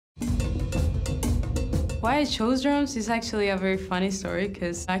Why I chose drums is actually a very funny story,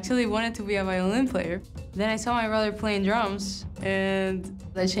 because I actually wanted to be a violin player. Then I saw my brother playing drums, and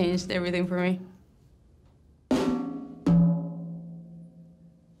that changed everything for me.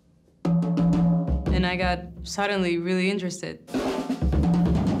 And I got suddenly really interested.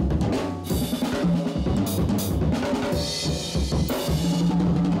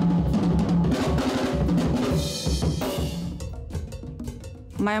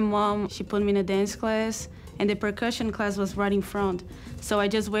 My mom, she put me in a dance class, and the percussion class was right in front. So I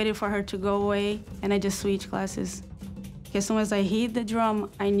just waited for her to go away, and I just switched classes. As soon as I hit the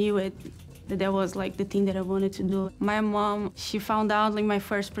drum, I knew it, that was like the thing that I wanted to do. My mom, she found out like my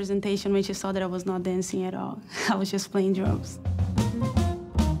first presentation when she saw that I was not dancing at all. I was just playing drums.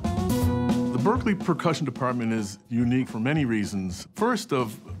 The Berklee Percussion Department is unique for many reasons. First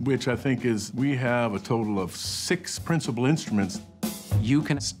of which I think is we have a total of 6 principal instruments. You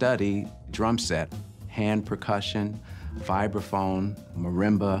can study drum set, hand percussion, vibraphone,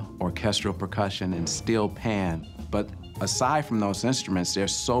 marimba, orchestral percussion, and steel pan. But aside from those instruments,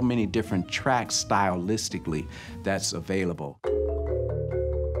 there's so many different tracks stylistically that's available.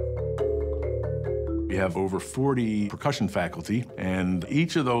 We have over 40 percussion faculty, and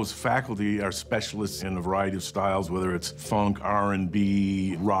each of those faculty are specialists in a variety of styles, whether it's funk,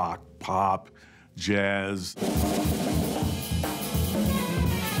 R&B, rock, pop, jazz.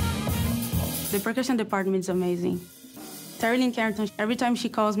 The percussion department is amazing. Terri and Carrington, every time she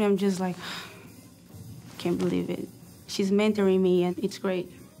calls me, I'm just like, can't believe it. She's mentoring me, and it's great.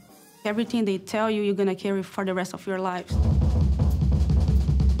 Everything they tell you, you're gonna carry for the rest of your lives.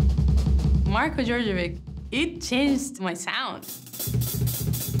 Marko Djordjevic, it changed my sound.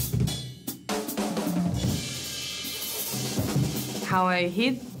 How I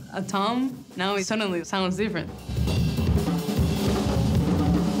hit a tom, now it suddenly sounds different.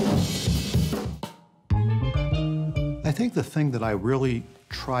 I think the thing that I really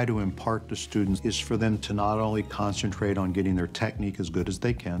try to impart to students is for them to not only concentrate on getting their technique as good as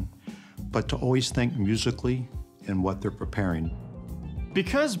they can, but to always think musically in what they're preparing.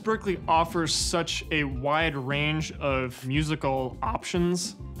 Because Berklee offers such a wide range of musical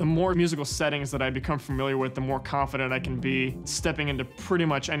options, the more musical settings that I become familiar with, the more confident I can be stepping into pretty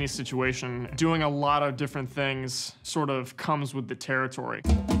much any situation. Doing a lot of different things sort of comes with the territory.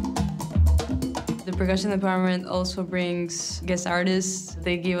 The percussion department also brings guest artists.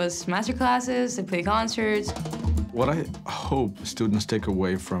 They give us master classes, they play concerts. What I hope students take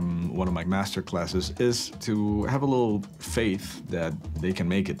away from one of my master classes is to have a little faith that they can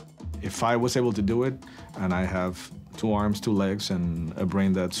make it. If I was able to do it, and I have 2 arms, 2 legs, and a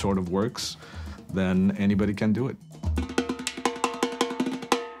brain that sort of works, then anybody can do it.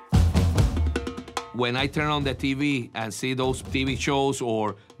 When I turn on the TV and see those TV shows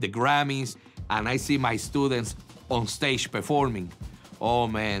or the Grammys, and I see my students on stage performing, oh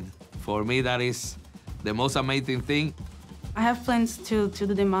man, for me that is the most amazing thing. I have plans to do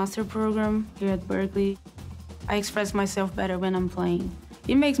the master program here at Berklee. I express myself better when I'm playing.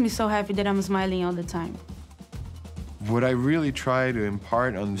 It makes me so happy that I'm smiling all the time. What I really try to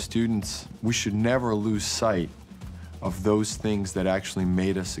impart on the students, we should never lose sight of those things that actually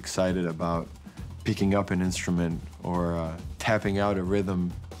made us excited about picking up an instrument or tapping out a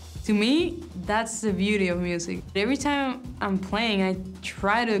rhythm. To me, that's the beauty of music. Every time I'm playing, I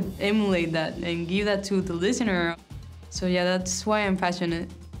try to emulate that and give that to the listener. So yeah, that's why I'm passionate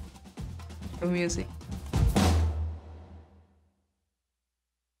about music.